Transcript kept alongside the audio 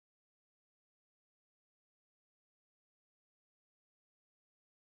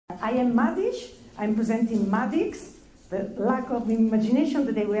I am Maddish. I'm presenting MaadiX. The lack of imagination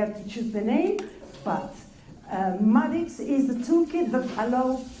that we have to choose the name, but MaadiX is a toolkit that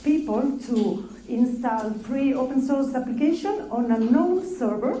allows people to install free open source application on a known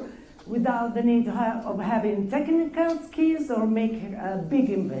server without the need of having technical skills or make a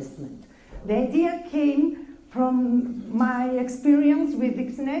big investment. The idea came from my experience with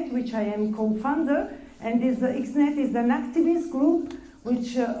XNet, which I am co-founder, and XNet is an activist group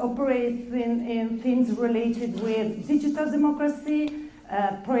which operates in things related with digital democracy,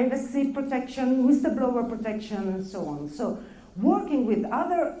 privacy protection, whistleblower protection, and so on. So, working with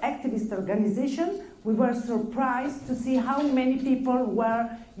other activist organizations, we were surprised to see how many people were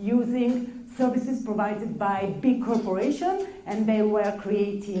using services provided by big corporations, and they were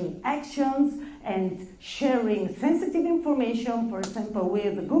creating actions and sharing sensitive information, for example,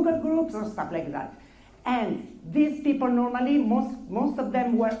 with Google groups or stuff like that. And these people normally, most of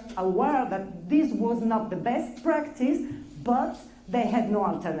them were aware that this was not the best practice, but they had no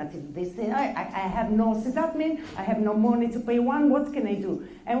alternative. They say, I have no sysadmin, I have no money to pay one, what can I do?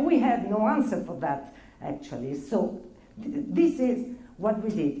 And we had no answer for that, actually. So this is what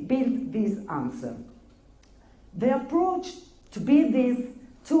we did, build this answer. The approach to build this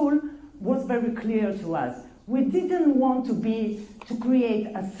tool was very clear to us. We didn't want to create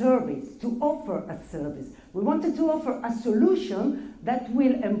a service, to offer a service. We wanted to offer a solution that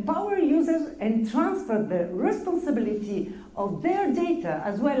will empower users and transfer the responsibility of their data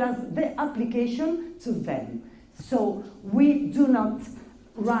as well as the application to them. So we do not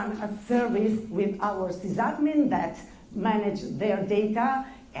run a service with our sysadmin that manage their data,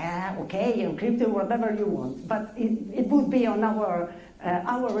 okay, encrypted, whatever you want, but it would be on our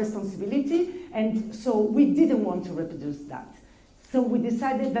responsibility, and so we didn't want to reproduce that. So we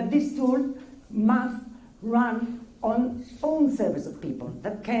decided that this tool must run on own service of people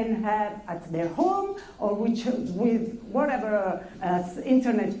that can have at their home or with whatever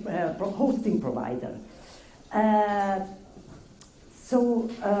internet hosting provider.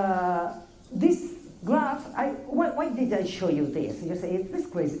 This graph, why did I show you this? You say, it's this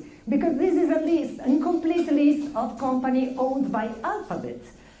crazy. Because this is a list, an incomplete list of companies owned by Alphabet.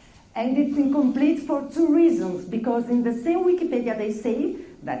 And it's incomplete for two reasons. Because in the same Wikipedia they say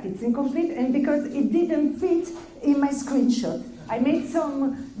that it's incomplete, and because it didn't fit in my screenshot. I made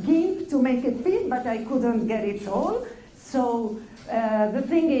some GIMP to make it fit, but I couldn't get it all. So the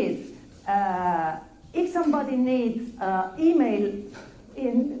thing is, if somebody needs email,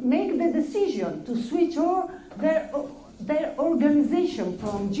 make the decision to switch their organization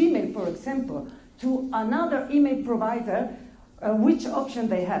from Gmail, for example, to another email provider, which option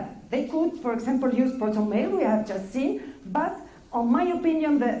they have. They could, for example, use ProtonMail, we have just seen, but in my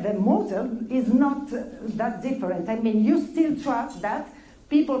opinion, the model is not that different. I mean, you still trust that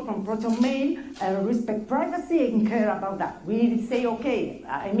people from ProtonMail respect privacy and care about that. We say, okay,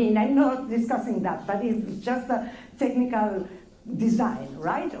 I mean, I'm not discussing that, but it's just a technical design,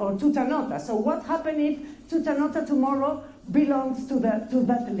 right? Or Tutanota. So what happens if Tutanota tomorrow belongs to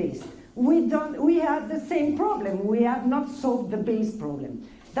that list? We have the same problem. We have not solved the base problem.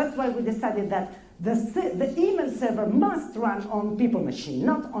 That's why we decided that the email server must run on people machine,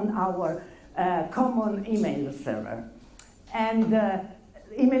 not on our common email server. And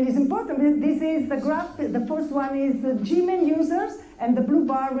email is important. This is the graph. The first one is the Gmail users, and the blue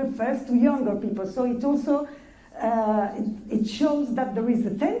bar refers to younger people. So it also it shows that there is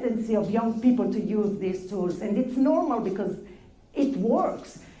a tendency of young people to use these tools, and it's normal because it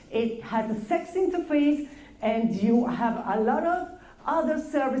works. It has a sex interface, and you have a lot of other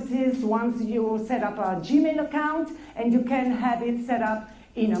services once you set up a Gmail account, and you can have it set up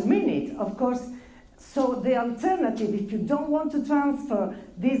in a minute, of course. So the alternative, if you don't want to transfer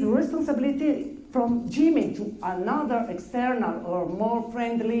this responsibility from Gmail to another external or more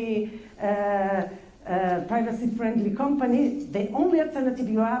friendly, privacy-friendly company, the only alternative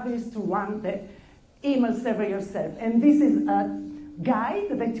you have is to run the email server yourself. And this is a guide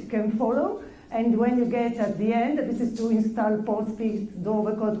that you can follow. And when you get at the end, this is to install Postfix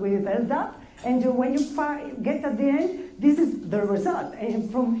Dover code with LDAP. And when you get at the end, this is the result. And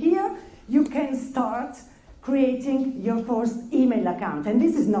from here, you can start creating your first email account. And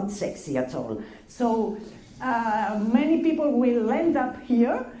this is not sexy at all. So many people will end up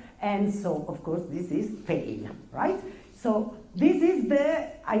here. And so, of course, this is fail, right? So this is the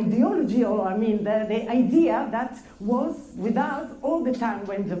ideology, or I mean, the idea that was with us all the time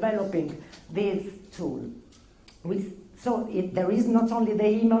when developing this tool. So there is not only the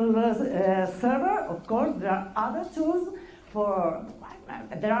email server, of course, there are other tools for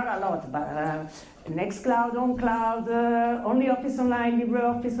there are a lot, but Nextcloud, OnCloud, OnlyOffice Online,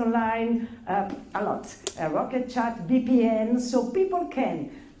 LibreOffice Online, a lot. Rocket Chat, VPN, so people can,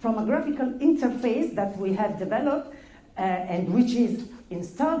 from a graphical interface that we have developed, and which is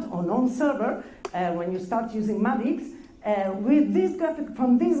installed on server when you start using MaadiX,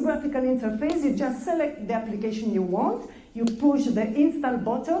 from this graphical interface, you just select the application you want, you push the install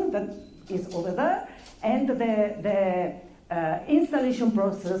button that is over there, and the installation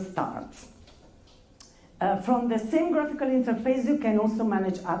process starts. From the same graphical interface, you can also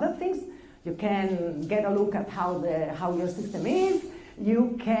manage other things. You can get a look at how your system is.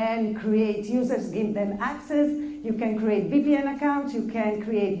 You can create users, give them access. You can create VPN accounts. You can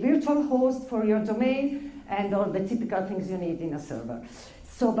create virtual hosts for your domain and all the typical things you need in a server.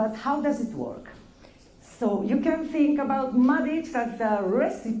 So, but how does it work? So you can think about MaadiX as a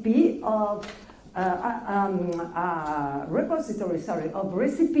recipe of repository, of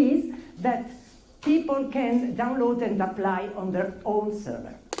recipes that people can download and apply on their own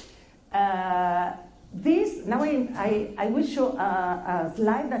server. Now I will show a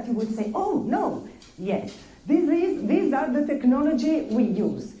slide that you would say, oh no, yes, these are the technology we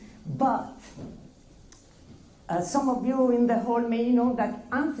use, but some of you in the hall may know that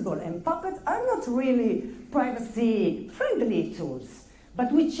Ansible and Puppet are not really privacy-friendly tools,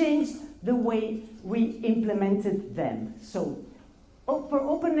 but we changed the way we implemented them. So for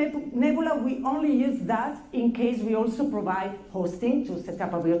OpenNebula, we only use that in case we also provide hosting to set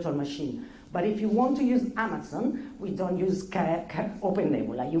up a virtual machine. But if you want to use Amazon, we don't use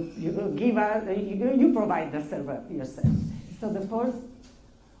OpenNebula. You provide the server yourself. So the first,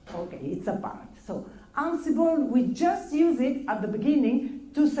 okay, it's a part. So Ansible, we just use it at the beginning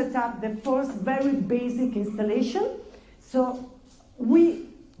to set up the first very basic installation. So we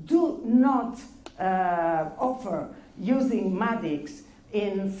do not offer using MaadiX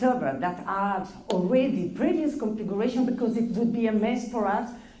in server that are already previous configuration, because it would be a mess for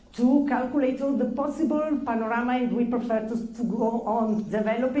us to calculate all the possible panorama, and we prefer to go on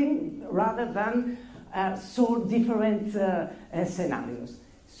developing rather than solve different scenarios.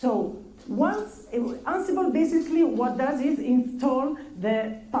 So once Ansible basically what does is install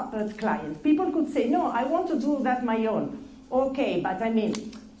the Puppet client. People could say, no, I want to do that my own. Okay, but I mean,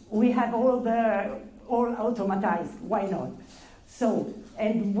 we have all automatized, why not? So,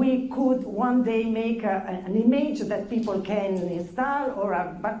 and we could one day make an image that people can install,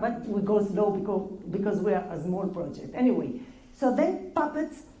 but we go slow because we are a small project. Anyway, so then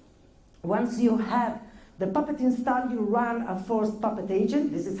Puppet, once you have the Puppet installed, you run a first Puppet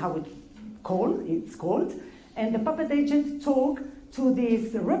agent. This is how it's called. And the Puppet agent talk to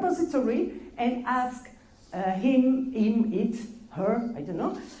this repository and ask him, it, her, I don't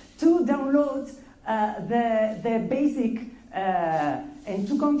know, to download the basic and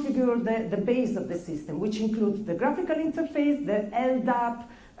to configure the base of the system, which includes the graphical interface, the LDAP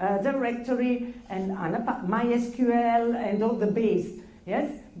directory, and MySQL, and all the base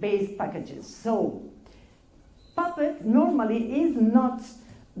packages. So Puppet normally is not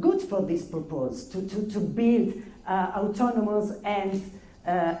good for this purpose, to build autonomous and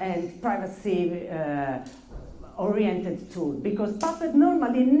privacy oriented tool, because Puppet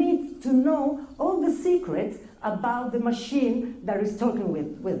normally needs to know all the secrets about the machine that is talking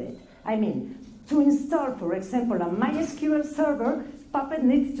with it. I mean, to install, for example, a MySQL server, Puppet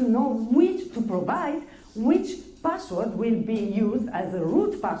needs to know which password will be used as a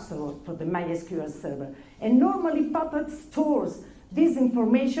root password for the MySQL server. And normally Puppet stores this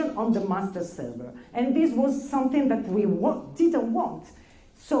information on the master server. And this was something that we didn't want.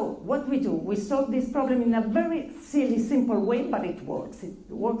 So what we do, we solve this problem in a very silly, simple way, but it works. It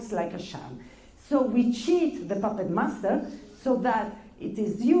works like a sham. So we cheat the Puppet master so that it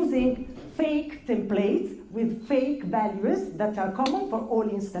is using fake templates with fake values that are common for all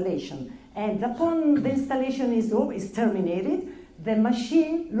installation. And upon the installation is terminated, the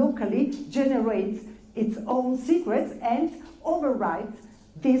machine locally generates its own secrets and overrides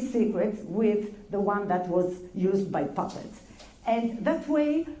these secrets with the one that was used by Puppet. And that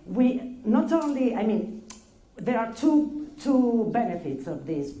way, we not only, I mean, there are two benefits of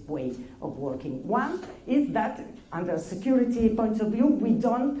this way of working. One is that, under a security point of view, we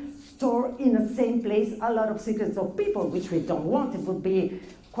don't store in the same place a lot of secrets of people, which we don't want. It would be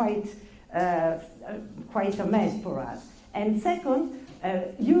quite a mess for us. And second,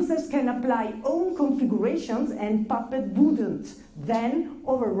 users can apply own configurations, and Puppet wouldn't then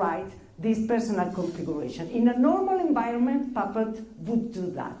override this personal configuration. In a normal environment, Puppet would do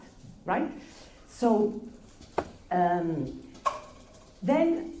that, right? So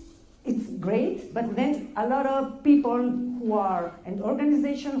then it's great, but then a lot of people who are, and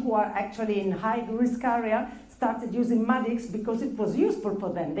organizations who are actually in high-risk area started using MaadiX because it was useful for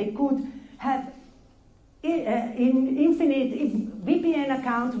them. They could have infinite VPN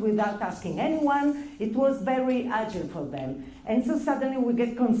accounts without asking anyone. It was very agile for them. And so suddenly we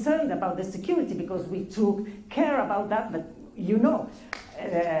get concerned about the security because we took care about that, but you know.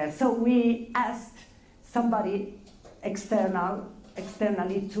 So we asked somebody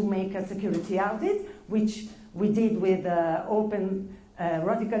externally to make a security audit, which we did with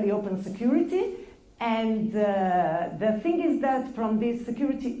radically open security. And the thing is that from this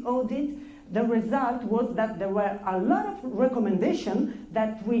security audit, the result was that there were a lot of recommendations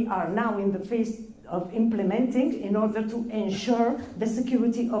that we are now in the phase of implementing in order to ensure the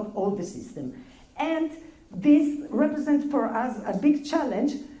security of all the system. And this represents for us a big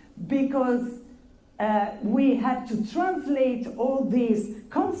challenge because we had to translate all these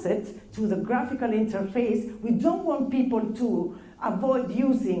concepts to the graphical interface. We don't want people to avoid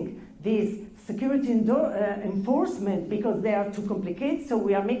using this security enforcement because they are too complicated, so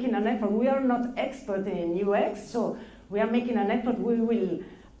we are making an effort. We are not expert in UX, so we are making an effort. We will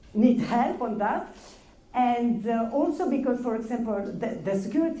need help on that. And also because, for example, the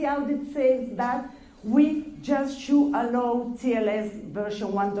security audit says that we just should allow TLS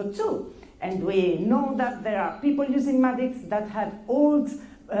version 1.2. And we know that there are people using MaadiX that have old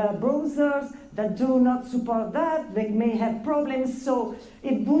browsers that do not support that. They may have problems, so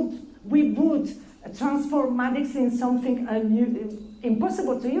we would transform MaadiX in something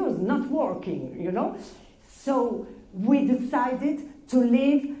impossible to use, not working, you know? So we decided to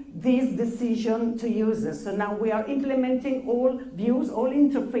leave this decision to users. So now we are implementing all views, all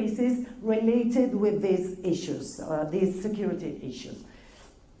interfaces related with these issues, these security issues.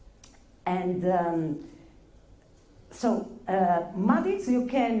 And MaadiX you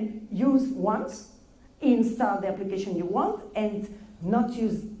can use once, install the application you want, and not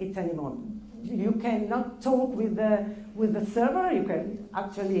use it anymore. You cannot talk with the server. You can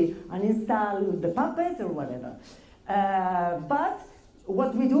actually uninstall the Puppet or whatever. But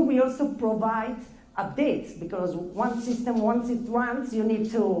what we do, we also provide updates because one system, once it runs, you need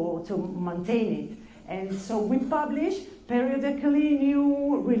to maintain it. And so we publish periodically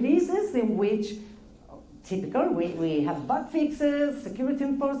new releases in which, typical, we have bug fixes, security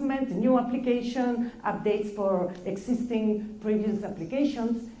enforcement, new application, updates for existing previous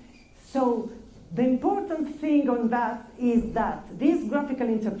applications. So the important thing on that is that this graphical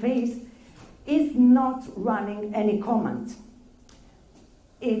interface is not running any command.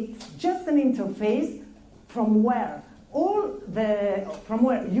 It's just an interface from where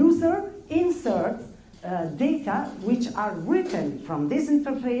user inserts data which are written from this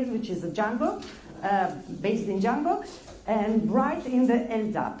interface, which is a Django, based in Django, and right in the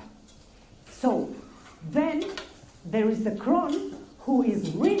LDAP. So then there is the cron who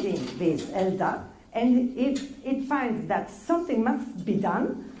is reading this LDAP, and if it finds that something must be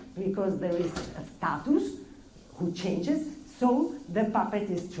done, because there is a status who changes, so the Puppet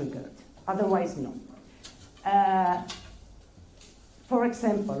is triggered. Otherwise, no. For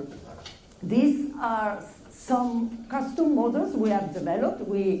example, these are some custom models we have developed.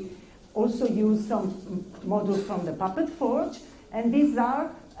 We also use some modules from the Puppet Forge, and these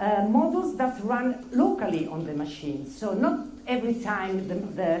are models that run locally on the machine. So not every time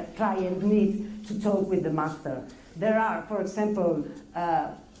the client needs to talk with the master. There are, for example,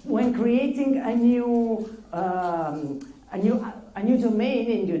 when creating a new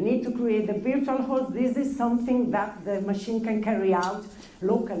domain and you need to create the virtual host, this is something that the machine can carry out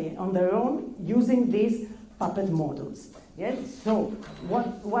locally on their own using these Puppet models. Yes? So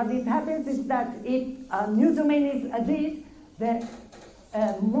what it happens is that if a new domain is added,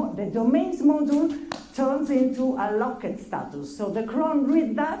 the domains module turns into a locked status. So the cron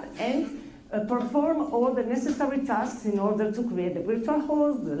reads that and perform all the necessary tasks in order to create the virtual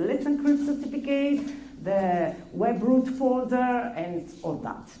host, the Let's Encrypt certificate, the web root folder, and all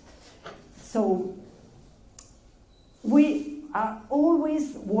that. So we are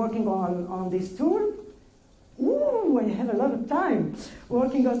always working on this tool. Ooh, I have a lot of time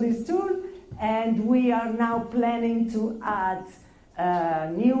working on this tool, and we are now planning to add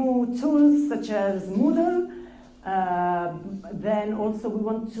new tools such as Moodle. Then also we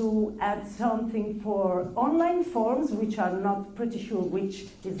want to add something for online forms, which are not pretty sure which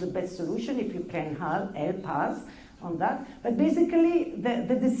is the best solution, if you can help us on that. But basically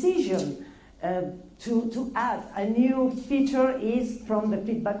the decision to add a new feature is from the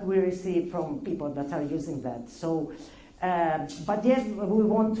feedback we receive from people that are using that. So, but yes, we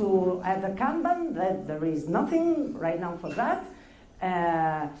want to add a Kanban. That there is nothing right now for that.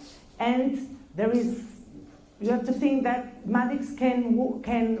 And there is you have to think that MaadiX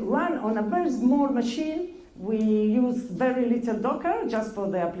can run on a very small machine. We use very little Docker just for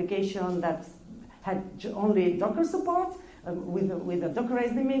the application that had only Docker support, with a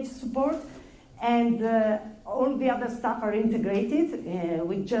Dockerized image support. And all the other stuff are integrated.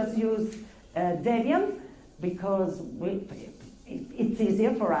 We just use Debian because it's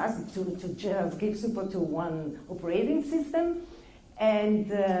easier for us to just give support to one operating system.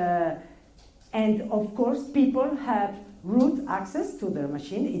 And of course, people have root access to their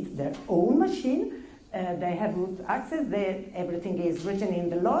machine. It's their own machine. They have root access. Everything is written in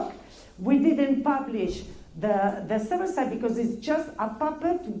the log. We didn't publish the server side because it's just a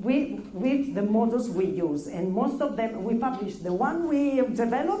puppet with the models we use. And most of them, we publish the one we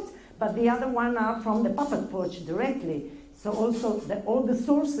developed, but the other one are from the Puppet Forge directly. So also all the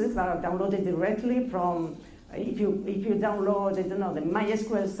sources are downloaded directly from, if you download, I don't know, the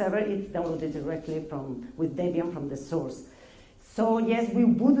MySQL server, it's downloaded directly with Debian from the source. So yes, we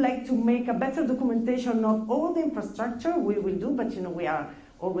would like to make a better documentation of all the infrastructure we will do, but we are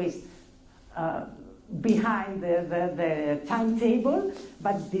always behind the timetable,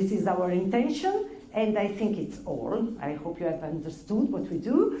 but this is our intention, and I think it's all. I hope you have understood what we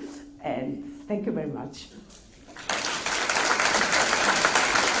do, and thank you very much.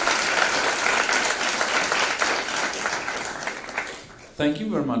 Thank you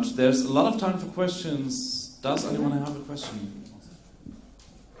very much. There's a lot of time for questions. Does anyone have a question?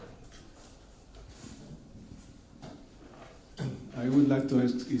 I would like to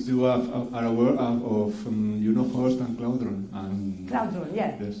ask if you are aware of Host and Cloudron. Cloudron,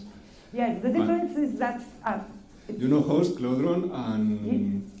 yeah. Yes. Yes, the difference is that... Host, Cloudron,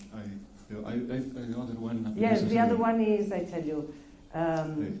 and the other one... Yes, the other one is, I tell you...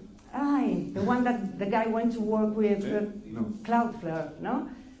 the one that the guy went to work with, no. Cloudflare, no?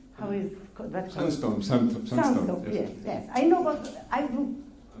 How is that called? Sandstorm, yes. I know, but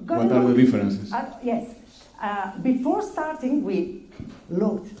what are the differences? Yes. Before starting, we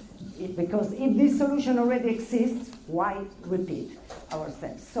looked, because if this solution already exists, why repeat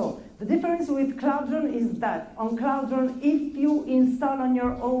ourselves? So the difference with Cloudron is that on Cloudron, if you install on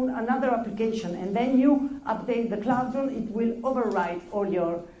your own another application and then you update the Cloudron, it will overwrite all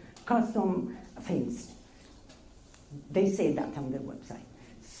your custom things. They say that on their website.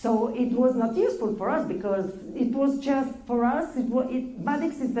 So it was not useful for us because it was just for us,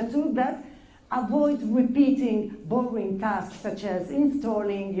 MaadiX is the tool that avoid repeating boring tasks such as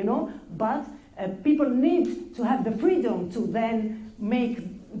installing, but people need to have the freedom to then make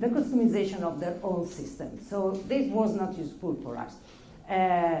the customization of their own system. So this was not useful for us.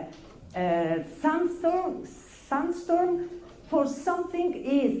 Sandstorm for something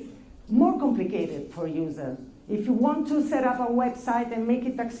is more complicated for user. If you want to set up a website and make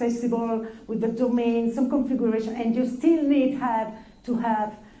it accessible with the domain, some configuration, and you still need to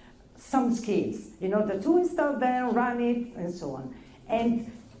have some skills in order to install them, run it, and so on.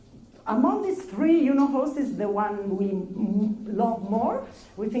 And among these three, Host is the one we love more.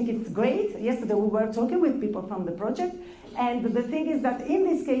 We think it's great. Yesterday we were talking with people from the project, and the thing is that in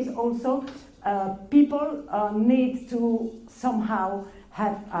this case also, people need to somehow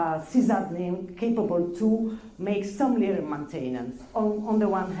have a sysadmin capable to make some little maintenance on the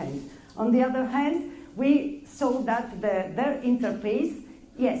one hand. On the other hand, we saw that their interface,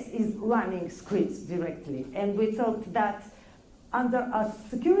 yes, is running scripts directly. And we thought that under a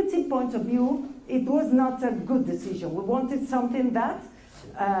security point of view, it was not a good decision. We wanted something that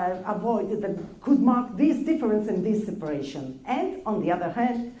could mark this difference and this separation. And on the other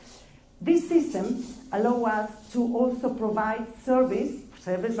hand, this system allows us to also provide service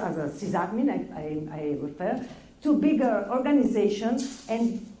as a sysadmin, I refer, to bigger organizations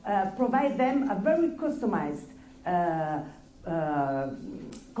and provide them a very customized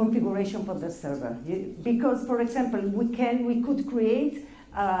configuration for the server. Because, for example, we could create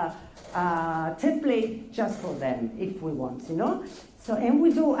a template just for them if we want, So, and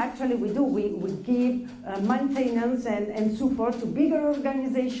we give maintenance and support to bigger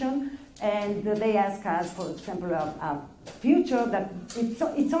organizations, and they ask us, for example, a feature that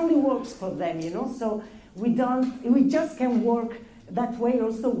it only works for them, So we just can work that way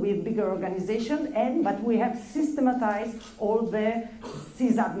also with bigger organizations, but we have systematized all the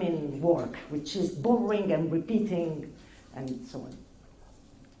sysadmin work, which is boring and repeating and so on.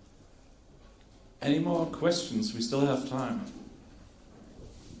 Any more questions? We still have time.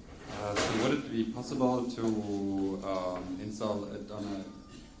 So would it be possible to install it on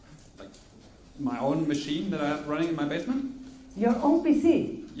my own machine that I have running in my basement? Your own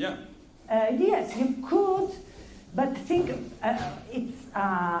PC? Yeah. Yes, you could, but think it's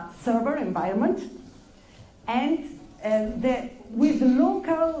a server environment, And with the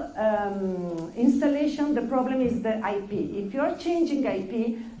local installation, the problem is the IP. If you are changing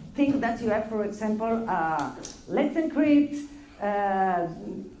IP, think that you have, for example, let's encrypt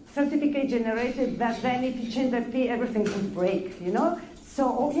certificate generated that then if you change the IP, everything would break, you know?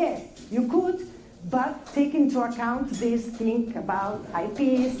 So, oh, yes, you could, but take into account this thing about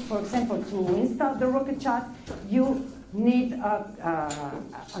IPs. For example, to install the Rocket Chat, you need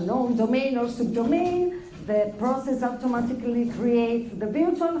a known domain or subdomain. The process automatically creates the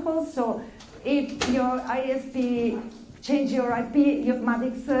virtual host. So if your ISP change your IP, your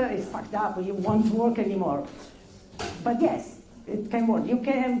MaadiX is fucked up, or you won't work anymore. But yes, it can work. You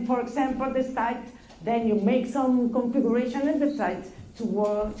can, for example, decide, then you make some configuration and decide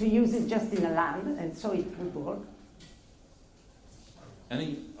to use it just in a LAN, and so it would work.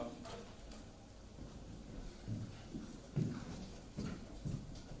 Any?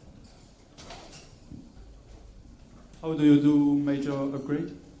 How do you do major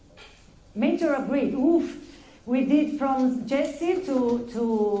upgrade? Major upgrade, oof. We did from Jesse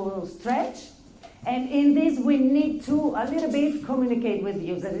to Stretch. And in this, we need to a little bit communicate with the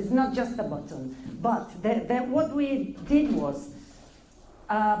user. It's not just a button. But what we did was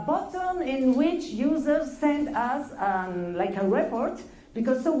a button in which users send us like a report,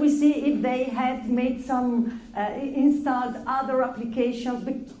 because so we see if they had made some installed other applications,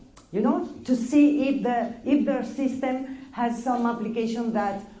 you know, to see if their system has some application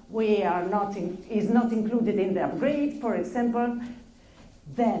that is not included in the upgrade, for example.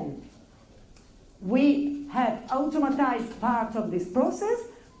 Then we have automatized part of this process,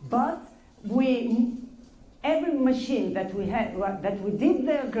 but every machine that we did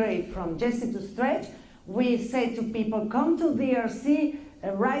the upgrade from Jesse to Stretch, we say to people, come to the ERC,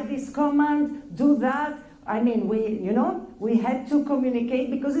 write this command, do that. I mean, we had to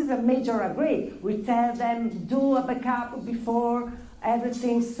communicate because it's a major upgrade. We tell them, do a backup before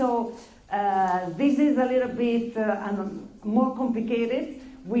everything. So this is a little bit more complicated.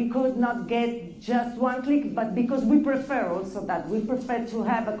 We could not get just one click, but because we prefer also that. We prefer to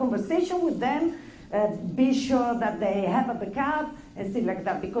have a conversation with them, be sure that they have a backup, and things like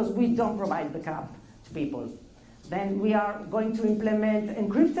that, because we don't provide backup to people. Then we are going to implement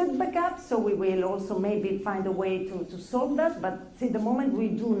encrypted backup, so we will also maybe find a way to solve that, but at the moment we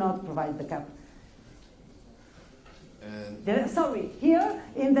do not provide backup. Sorry, here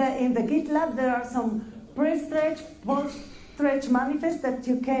in the GitLab there are some pre-stretch, post-stretch manifests that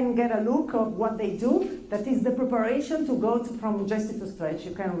you can get a look of what they do. That is the preparation to go from Jesse to Stretch.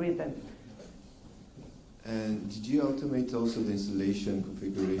 You can read them. And did you automate also the installation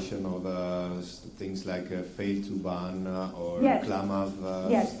configuration of things like fail to ban or yes. ClamAV,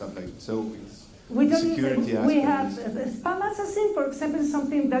 yes. stuff like that? So we don't security use it. We have Spam Assassin, for example, is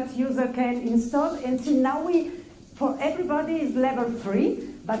something that user can install. Until now, for everybody is level 3,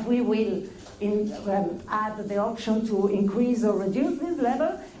 but we will add the option to increase or reduce this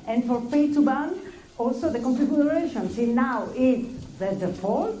level. And for fail to ban, also the configuration till now is the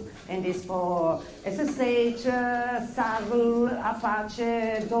default. And it's for SSH, Sarvel,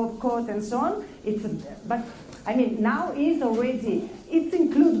 Apache, Dovecoat, and so on. But I mean, now it's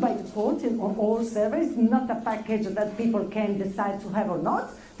included by default in all servers. It's not a package that people can decide to have or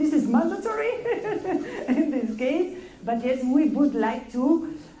not. This is mandatory in this case. But yes, we would like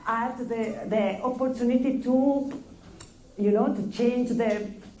to add the opportunity to, to change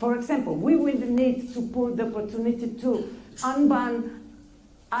for example, we will need to put the opportunity to unban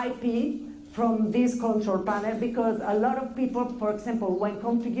IP from this control panel, because a lot of people, for example, when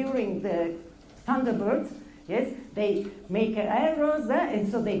configuring the Thunderbird, yes, they make errors there, and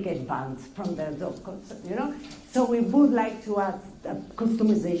so they get banned from the Dovecoat, So we would like to add a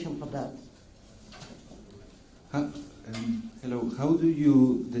customization for that. Hello, how do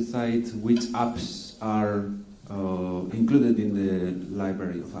you decide which apps are included in the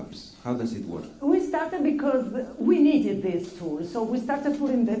library of apps? How does it work? We started because we needed this tool. So we started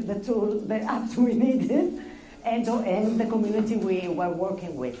putting the apps we needed, and the community we were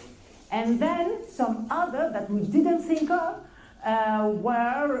working with. And then some other that we didn't think of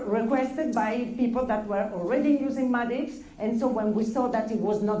were requested by people that were already using MaadiX. And so when we saw that it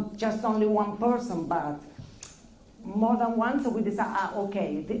was not just only one person, but more than one, so we decided,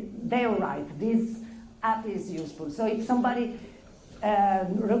 okay, they're right. This app is useful. So if somebody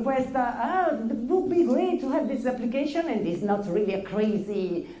request, it would be great to have this application, and it's not really a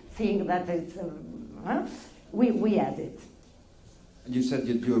crazy thing that it's, we add it. You said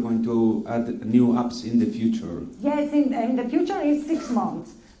that you are going to add new apps in the future. Yes, in the future is 6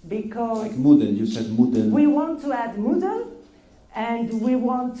 months, because... Like Moodle, you said Moodle. We want to add Moodle, And we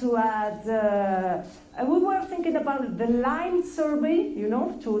want to add, we were thinking about the line survey,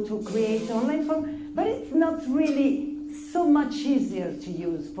 to create online form, but it's not really so much easier to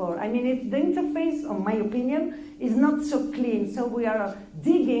use for, if the interface, in my opinion, is not so clean, so we are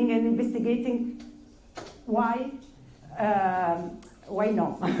digging and investigating why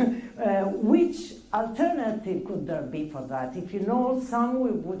not? Which alternative could there be for that? If you know some,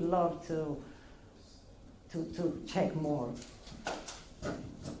 we would love to check more.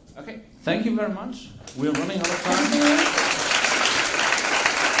 Okay, thank you very much. We're running out of time.